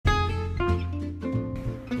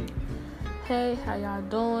Hey, how y'all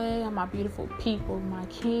doing? My beautiful people, my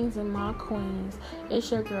kings and my queens.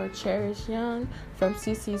 It's your girl Cherish Young from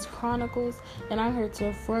CC's Chronicles, and I'm here to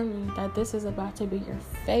inform you that this is about to be your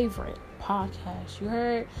favorite podcast. You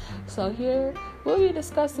heard? So here we'll be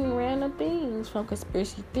discussing random things from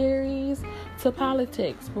conspiracy theories to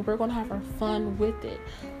politics, but we're gonna have our fun with it.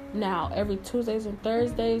 Now, every Tuesdays and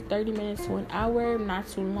Thursdays, 30 minutes to an hour, not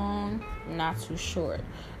too long, not too short.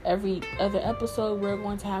 Every other episode, we're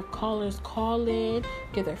going to have callers call in,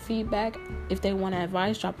 give their feedback. If they want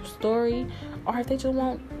advice, drop a story. Or if they just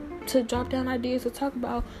want to drop down ideas to talk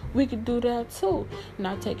about, we could do that too.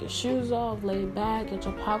 Now, take your shoes off, lay back, get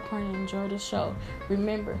your popcorn, and enjoy the show.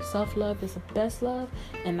 Remember, self-love is the best love,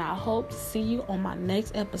 and I hope to see you on my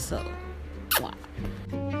next episode.